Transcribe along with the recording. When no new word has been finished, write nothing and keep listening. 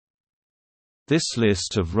This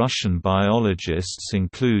list of Russian biologists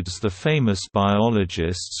includes the famous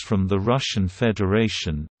biologists from the Russian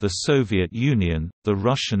Federation, the Soviet Union, the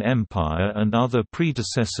Russian Empire and other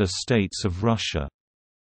predecessor states of Russia.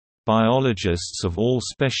 Biologists of all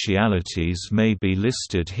specialities may be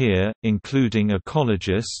listed here, including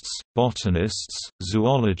ecologists, botanists,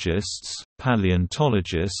 zoologists,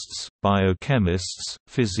 paleontologists, biochemists,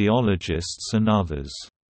 physiologists and others.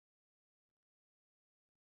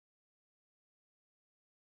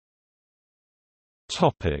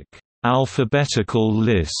 Alphabetical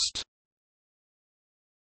list.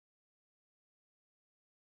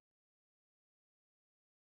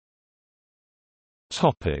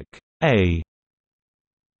 A.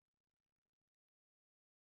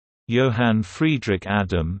 Johann Friedrich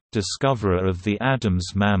Adam, discoverer of the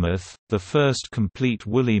Adams mammoth, the first complete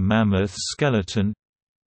woolly mammoth skeleton.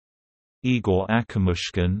 Igor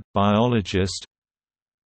Akamushkin, biologist.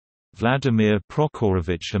 Vladimir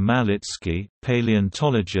Prokorovich Amalitsky,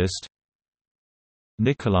 paleontologist.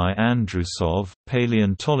 Nikolai Andrusov,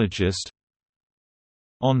 paleontologist.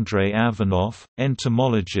 Andrei Avanov,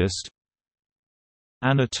 entomologist.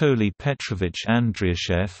 Anatoly Petrovich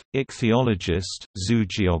Andriashev, ichthyologist,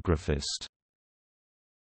 zoogeographist.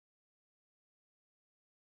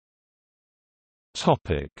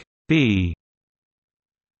 B.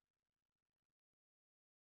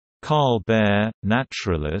 Karl Baer,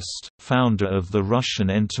 naturalist, founder of the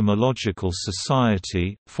Russian Entomological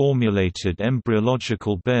Society, formulated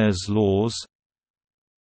embryological Baer's laws.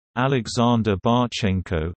 Alexander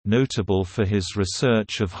Barchenko, notable for his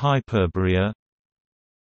research of Hyperborea.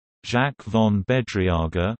 Jacques von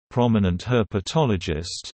Bedriaga, prominent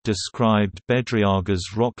herpetologist, described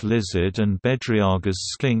Bedriaga's rock lizard and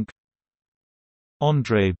Bedriaga's skink.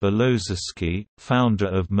 Andrei Belozersky, founder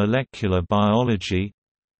of molecular biology.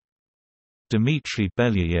 Dmitry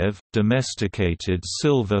Belyayev, domesticated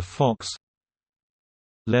silver fox.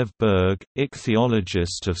 Lev Berg,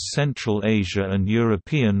 ichthyologist of Central Asia and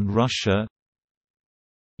European Russia.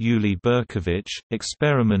 Yuli Berkovich,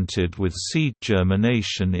 experimented with seed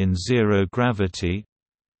germination in zero gravity.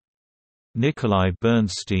 Nikolai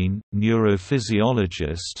Bernstein,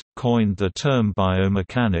 neurophysiologist, coined the term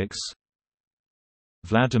biomechanics.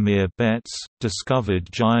 Vladimir Betz, discovered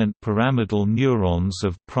giant pyramidal neurons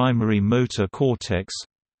of primary motor cortex.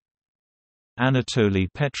 Anatoly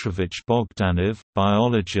Petrovich Bogdanov,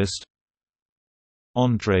 biologist.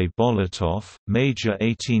 Andrei Bolotov, major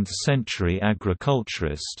 18th-century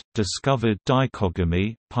agriculturist, discovered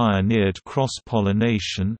dichogamy, pioneered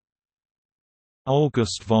cross-pollination.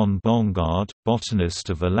 August von Bongard, botanist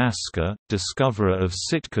of Alaska, discoverer of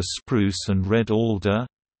Sitka spruce and red alder.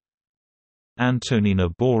 Antonina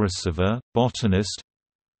Borisova, botanist.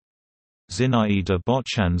 Zinaida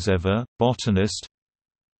Bochanzeva, botanist.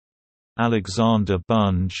 Alexander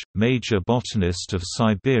Bunge, major botanist of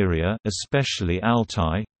Siberia, especially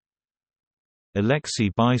Altai.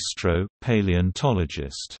 Alexei Bystro,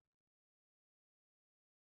 paleontologist.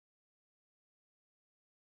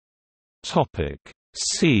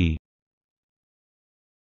 C.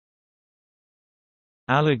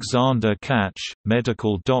 Alexander Kach,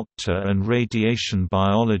 medical doctor and radiation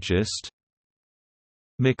biologist.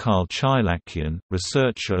 Mikhail Chylakian,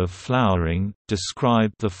 researcher of flowering,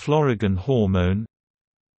 described the florigen hormone.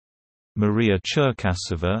 Maria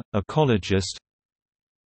Cherkasova, ecologist.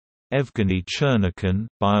 Evgeny Chernykin,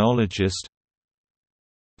 biologist.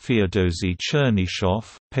 Feodozy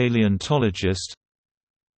Chernyshov, paleontologist.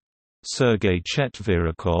 Sergei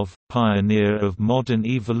Chetverikov, pioneer of modern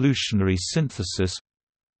evolutionary synthesis.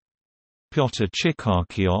 Pyotr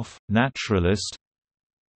Chikharkiov, naturalist.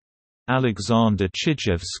 Alexander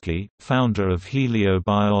Chijevsky, founder of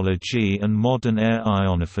heliobiology and modern air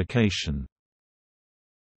ionification.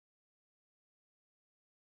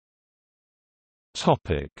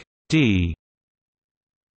 D.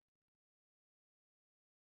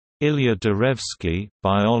 Ilya Derevsky,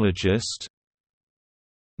 biologist.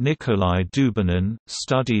 Nikolai Dubinin,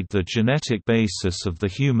 studied the genetic basis of the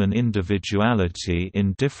human individuality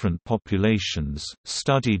in different populations,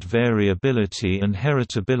 studied variability and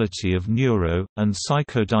heritability of neuro, and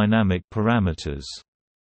psychodynamic parameters.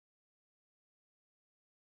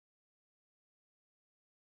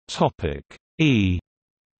 E.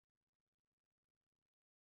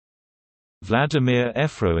 Vladimir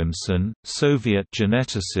Efroimson, Soviet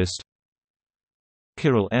geneticist.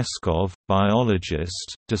 Kirill Eskov,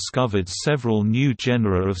 biologist, discovered several new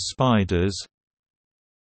genera of spiders.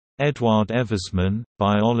 Eduard Eversman,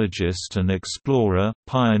 biologist and explorer,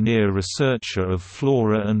 pioneer researcher of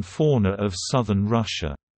flora and fauna of southern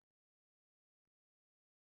Russia.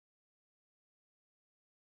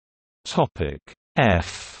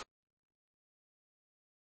 F.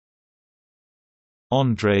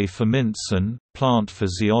 André Fermintson, plant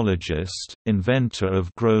physiologist, inventor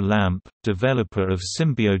of grow lamp, developer of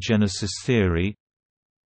symbiogenesis theory.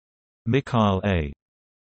 Mikhail A.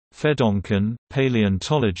 Fedonkin,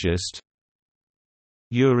 paleontologist.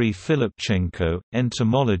 Yuri Filipchenko,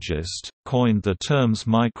 entomologist, coined the terms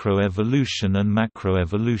microevolution and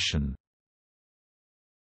macroevolution.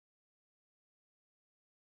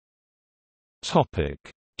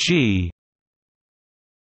 G.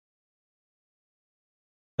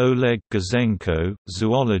 Oleg Gazenko,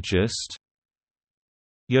 zoologist.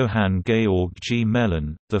 Johann Georg G.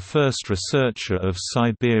 Mellon, the first researcher of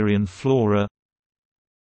Siberian flora.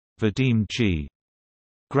 Vadim G.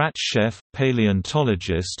 Gratshev,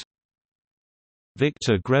 paleontologist.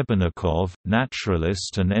 Viktor Grebenikov,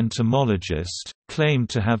 naturalist and entomologist, claimed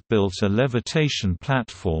to have built a levitation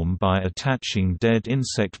platform by attaching dead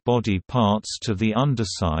insect body parts to the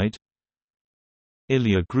underside.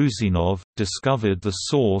 Ilya Gruzinov, discovered the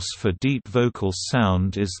source for deep vocal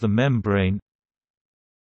sound is the membrane.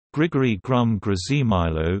 Grigory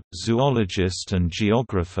Grum-Grazimilo, zoologist and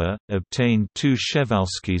geographer, obtained 2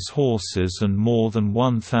 Przewalski's horses and more than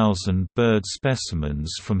 1,000 bird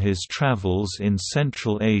specimens from his travels in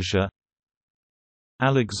Central Asia.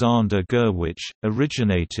 Alexander Gurwitch,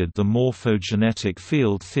 originated the morphogenetic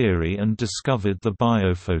field theory and discovered the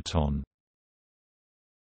biophoton.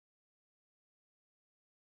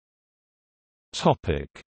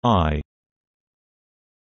 I.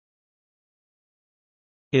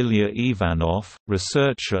 Ilya Ivanov,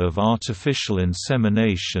 researcher of artificial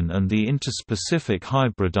insemination and the interspecific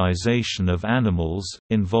hybridization of animals,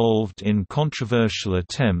 involved in controversial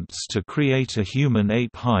attempts to create a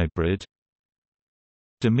human-ape hybrid.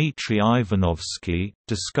 Dmitry Ivanovsky,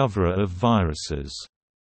 discoverer of viruses.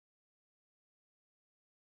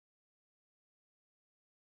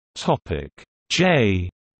 J.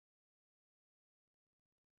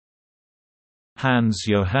 Hans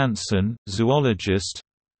Johansson, zoologist.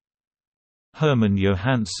 Hermann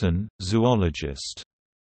Johansson, zoologist.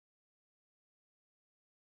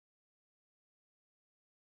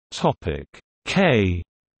 K.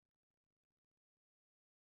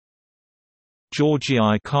 Georgy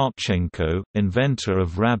Karpchenko, inventor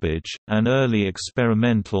of Rabbage, an early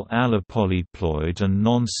experimental allopolyploid and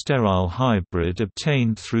non-sterile hybrid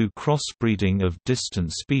obtained through crossbreeding of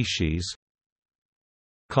distant species.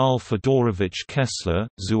 Karl Fedorovich Kessler,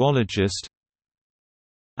 zoologist.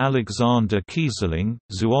 Alexander Kieseling,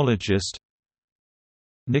 zoologist.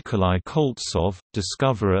 Nikolai Koltsov,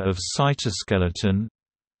 discoverer of cytoskeleton.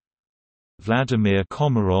 Vladimir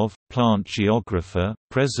Komarov, plant geographer,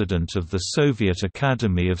 president of the Soviet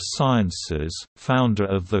Academy of Sciences, founder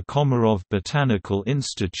of the Komarov Botanical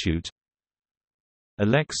Institute.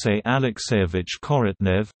 Alexey Alexeyevich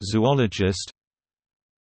Korotnev, zoologist.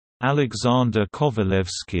 Alexander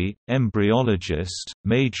Kovalevsky, embryologist,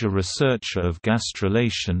 major researcher of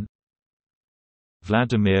gastrulation.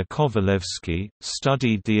 Vladimir Kovalevsky,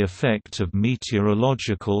 studied the effect of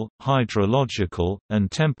meteorological, hydrological,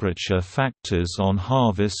 and temperature factors on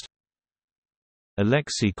harvest.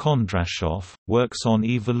 Alexei Kondrashov, works on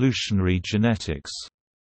evolutionary genetics.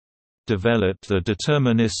 Developed the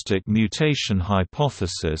deterministic mutation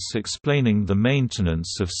hypothesis explaining the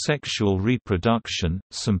maintenance of sexual reproduction,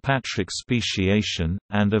 sympatric speciation,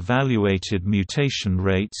 and evaluated mutation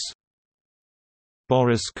rates.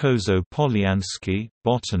 Boris Kozo-Polyansky,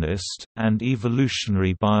 botanist, and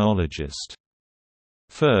evolutionary biologist.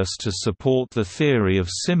 First to support the theory of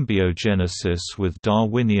symbiogenesis with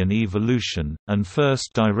Darwinian evolution, and first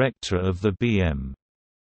director of the B.M.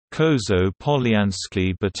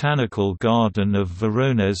 Kozo-Polyansky Botanical Garden of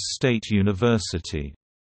Voronezh State University.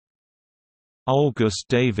 August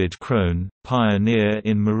David Krohn, pioneer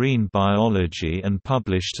in marine biology and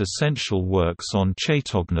published essential works on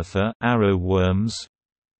Chaetognatha arrow worms.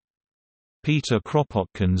 Peter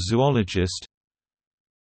Kropotkin, zoologist.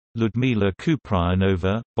 Ludmila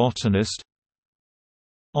Kuprayanova, botanist.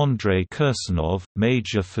 Andrei Kirsanov,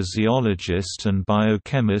 major physiologist and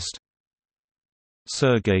biochemist.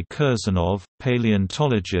 Sergei Kurzanov,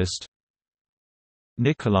 paleontologist.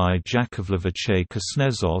 Nikolai Yakovlevich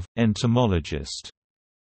Kuznetsov, entomologist.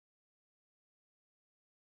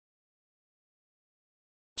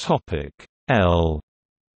 L.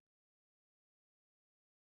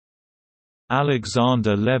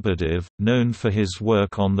 Alexander Lebedev, known for his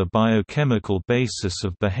work on the biochemical basis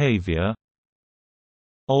of behavior.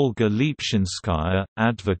 Olga Lipshinskaya,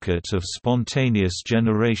 advocate of spontaneous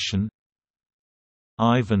generation.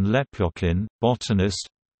 Ivan Lepyokin, botanist.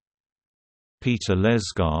 Peter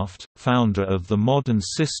Lesgaft, founder of the modern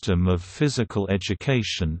system of physical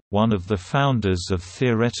education, one of the founders of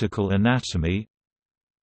theoretical anatomy.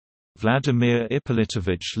 Vladimir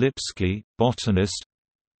Ippolitovich Lipsky, botanist.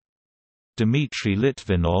 Dmitry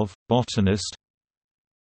Litvinov, botanist.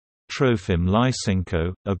 Trofim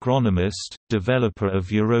Lysenko, agronomist, developer of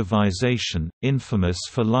Eurovization, infamous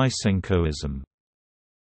for Lysenkoism.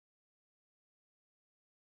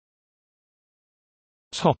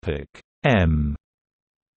 M.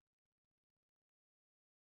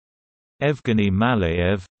 Evgeny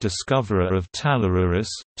Malayev, discoverer of Talaurus,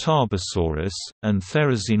 Tarbosaurus, and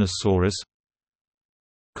Therizinosaurus.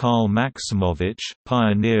 Karl Maximovich,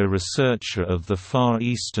 pioneer researcher of the Far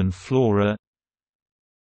Eastern flora.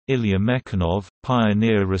 Ilya Mekhanov,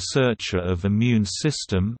 pioneer researcher of immune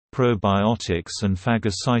system, probiotics and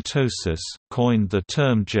phagocytosis, coined the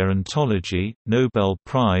term gerontology, Nobel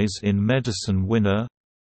Prize in Medicine winner.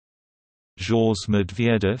 Georges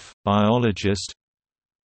Medvedev, biologist.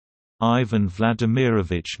 Ivan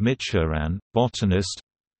Vladimirovich Michurin, botanist.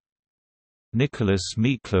 Nicholas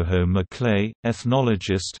Mikloho-Maclay,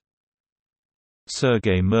 ethnologist.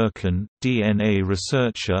 Sergei Merkin, DNA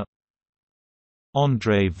researcher.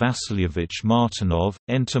 Andrei Vasilyevich Martinov,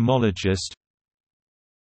 entomologist.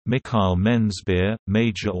 Mikhail Menzbeer,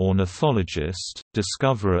 major ornithologist,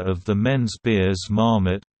 discoverer of the Menz-Beer's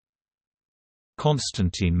marmot.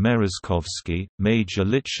 Konstantin Merezkovsky, major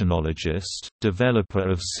lichenologist, developer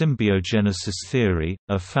of symbiogenesis theory,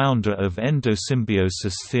 a founder of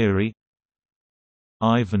endosymbiosis theory.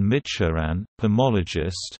 Ivan Michurin,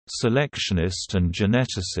 pomologist, selectionist and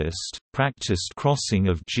geneticist, practiced crossing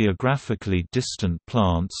of geographically distant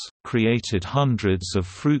plants, created hundreds of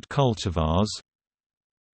fruit cultivars.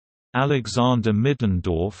 Alexander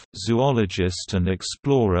Middendorf, zoologist and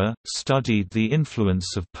explorer, studied the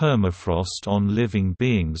influence of permafrost on living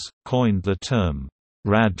beings, coined the term,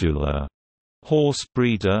 radula, horse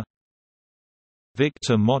breeder.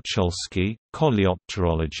 Viktor Mocholsky,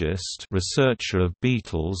 coleopterologist, researcher of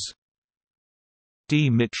beetles.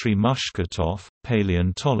 Dmitry Mushkatov,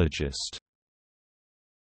 paleontologist.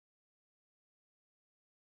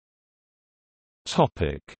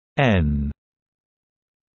 N.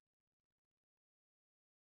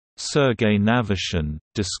 Sergei Navashin,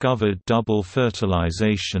 discovered double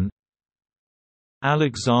fertilization.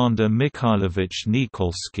 Alexander Mikhailovich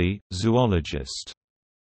Nikolsky, zoologist.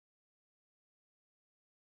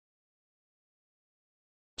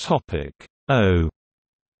 O.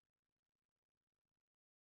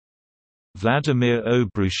 Vladimir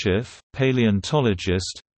Obrushev,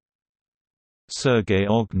 paleontologist. Sergei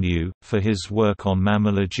Ognew, for his work on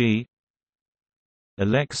mammalogy.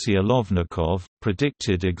 Alexei Lovnikov,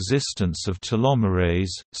 predicted existence of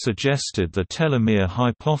telomerase, suggested the telomere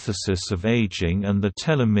hypothesis of aging and the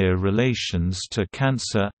telomere relations to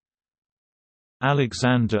cancer.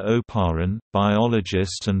 Alexander Oparin,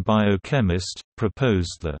 biologist and biochemist,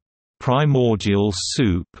 proposed the primordial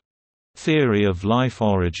soup theory of life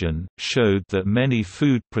origin, showed that many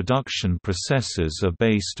food production processes are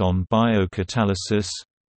based on biocatalysis.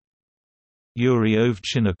 Yuri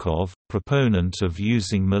Ovchinnikov, proponent of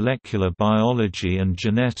using molecular biology and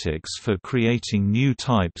genetics for creating new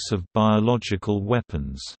types of biological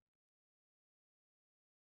weapons.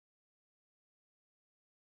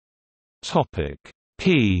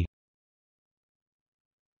 P.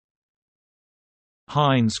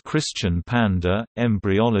 Heinz Christian Panda,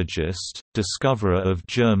 embryologist, discoverer of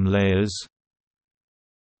germ layers.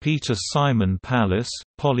 Peter Simon Pallas,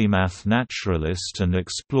 polymath naturalist and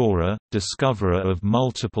explorer, discoverer of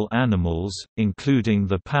multiple animals, including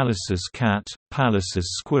the Pallas's cat,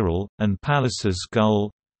 Pallas's squirrel, and Pallas's gull.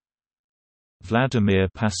 Vladimir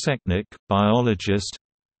Pasechnik, biologist.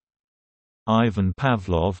 Ivan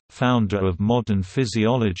Pavlov, founder of modern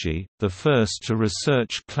physiology, the first to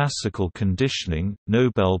research classical conditioning,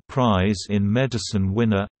 Nobel Prize in Medicine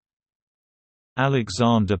winner.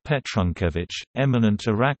 Alexander Petrunkevich, eminent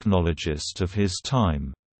arachnologist of his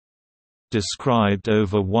time. Described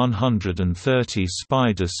over 130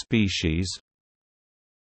 spider species.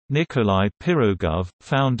 Nikolai Pirogov,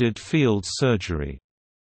 founded field surgery.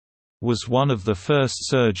 Was one of the first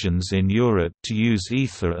surgeons in Europe to use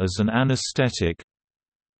ether as an anesthetic.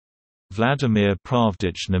 Vladimir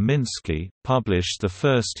Pravdich Naminsky, published the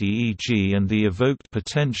first EEG and the evoked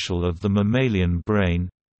potential of the mammalian brain.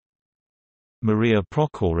 Maria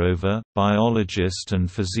Prokhorova, biologist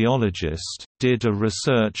and physiologist, did a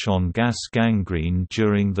research on gas gangrene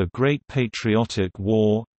during the Great Patriotic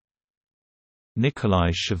War.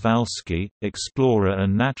 Nikolai Przewalski, explorer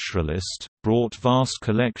and naturalist, brought vast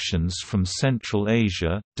collections from Central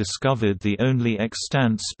Asia, discovered the only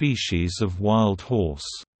extant species of wild horse.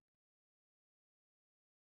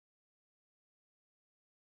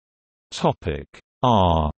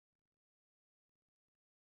 R.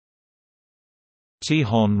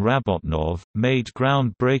 Tihon Rabotnov, made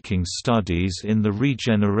groundbreaking studies in the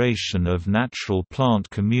regeneration of natural plant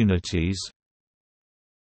communities.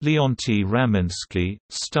 Leonty Ramensky,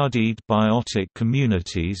 studied biotic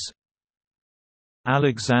communities.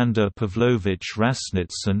 Alexander Pavlovich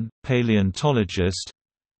Rasnitsyn, paleontologist.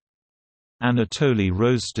 Anatoly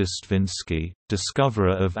Rozdestvinsky,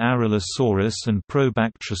 discoverer of Aralosaurus and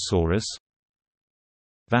Probactrosaurus.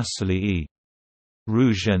 Vasily E.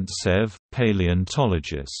 Ruzhentsev,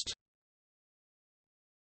 paleontologist.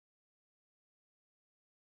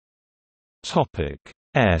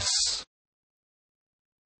 S.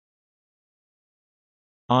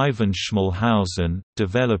 Ivan Schmalhausen,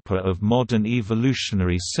 developer of modern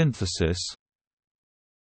evolutionary synthesis.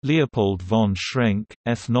 Leopold von Schrenck,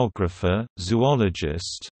 ethnographer,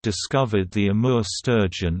 zoologist, discovered the Amur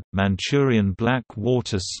sturgeon, Manchurian black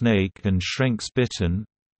water snake and Schrenck's bittern.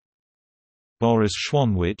 Boris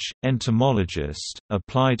Schwanwich, entomologist,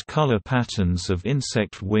 applied color patterns of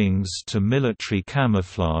insect wings to military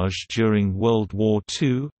camouflage during World War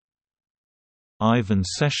II. Ivan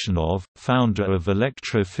Sechenov, founder of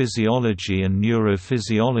electrophysiology and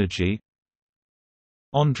neurophysiology.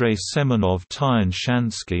 Andrei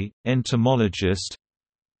Semenov-Tyenshansky, entomologist.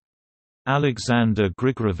 Alexander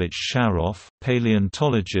Grigorovich Sharov,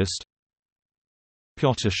 paleontologist.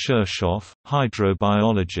 Pyotr Shirshov,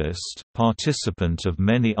 hydrobiologist, participant of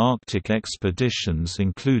many Arctic expeditions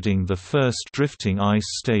including the first drifting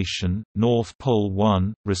ice station, North Pole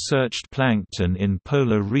 1, researched plankton in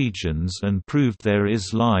polar regions and proved there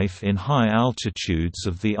is life in high altitudes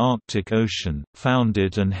of the Arctic Ocean,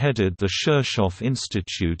 founded and headed the Shirshov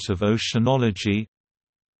Institute of Oceanology.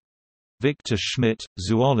 Viktor Schmidt,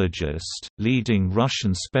 zoologist, leading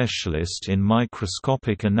Russian specialist in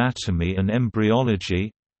microscopic anatomy and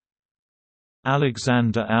embryology.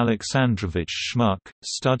 Alexander Alexandrovich Shmuk,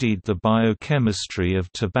 studied the biochemistry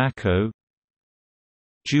of tobacco.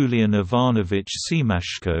 Julian Ivanovich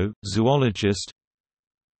Semashko, zoologist.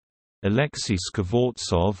 Alexei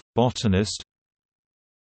Skvortsov, botanist.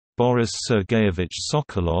 Boris Sergeyevich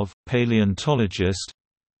Sokolov, paleontologist.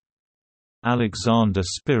 Alexander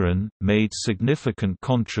Spirin, made significant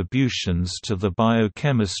contributions to the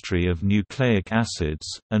biochemistry of nucleic acids,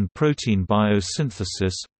 and protein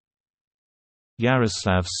biosynthesis.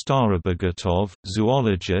 Yaroslav Starobogatov,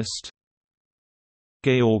 zoologist.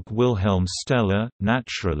 Georg Wilhelm Steller,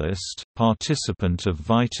 naturalist, participant of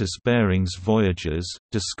Vitus Bering's voyages,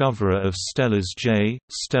 discoverer of Steller's J,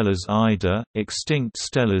 Steller's Ida, extinct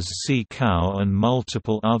Steller's sea cow and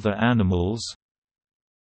multiple other animals.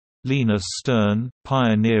 Lena Stern,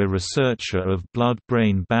 pioneer researcher of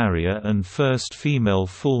blood-brain barrier and first female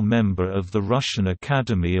full member of the Russian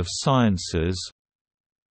Academy of Sciences.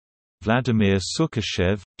 Vladimir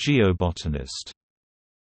Sukashev, geobotanist.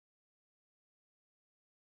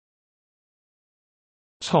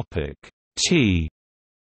 T.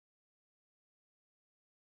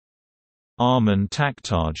 Armen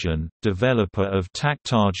Takhtarjan, developer of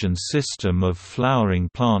Takhtarjan system of flowering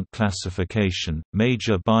plant classification,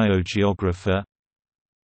 major biogeographer.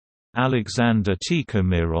 Alexander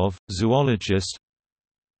Tikhomirov, zoologist.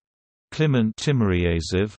 Kliment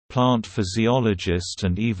Timuryazev, plant physiologist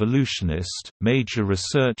and evolutionist, major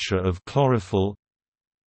researcher of chlorophyll.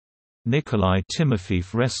 Nikolai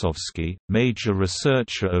Timofeev-Resovsky, major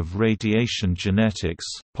researcher of radiation genetics,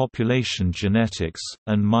 population genetics,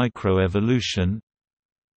 and microevolution.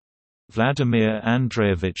 Vladimir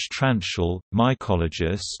Andreevich Tranchel,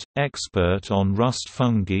 mycologist, expert on rust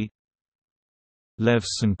fungi. Lev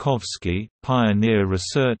Sankovsky, pioneer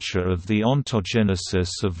researcher of the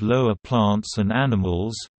ontogenesis of lower plants and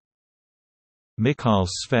animals. Mikhail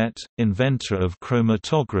Svet, inventor of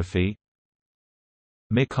chromatography.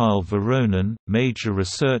 Mikhail Voronin, major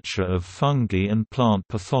researcher of fungi and plant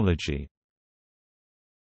pathology.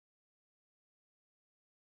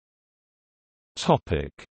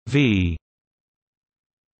 V.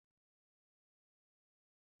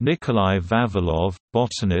 Nikolai Vavilov,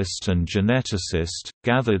 botanist and geneticist,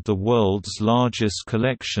 gathered the world's largest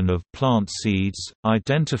collection of plant seeds,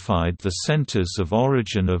 identified the centers of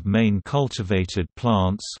origin of main cultivated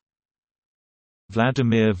plants.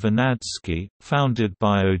 Vladimir Vernadsky, founded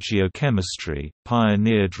biogeochemistry,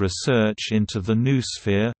 pioneered research into the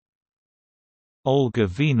noosphere. Olga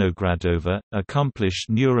Vinogradova, accomplished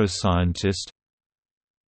neuroscientist.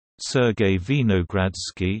 Sergei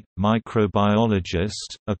Vinogradsky,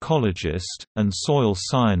 microbiologist, ecologist, and soil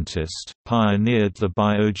scientist, pioneered the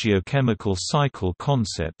biogeochemical cycle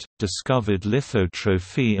concept, discovered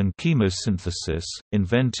lithotrophy and chemosynthesis,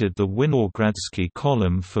 invented the Winogradsky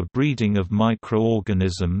column for breeding of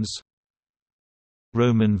microorganisms.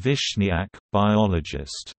 Roman Vishniak,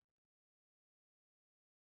 biologist.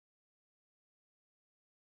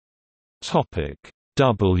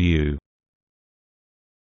 W.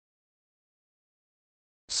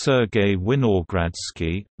 Sergei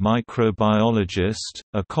Winogradsky, microbiologist,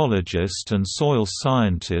 ecologist and soil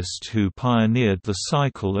scientist who pioneered the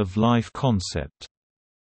cycle of life concept.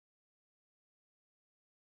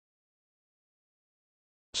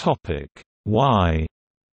 Y.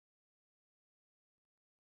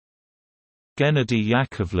 Gennady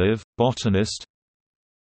Yakovlev, botanist.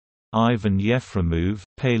 Ivan Yefremov,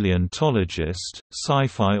 paleontologist,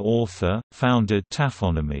 sci-fi author, founded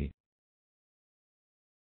taphonomy.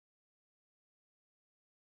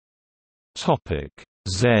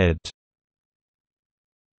 Z.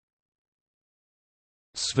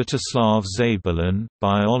 Svetoslav Zabelin,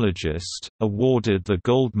 biologist, awarded the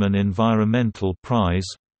Goldman Environmental Prize.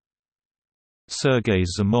 Sergei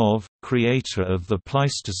Zimov, creator of the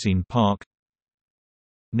Pleistocene Park.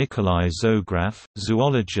 Nikolai Zograf,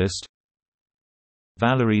 zoologist.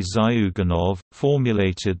 Valery Zyuganov,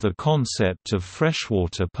 formulated the concept of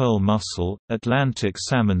freshwater pearl mussel, Atlantic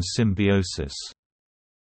salmon symbiosis.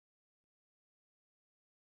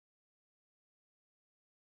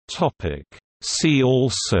 See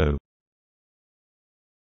also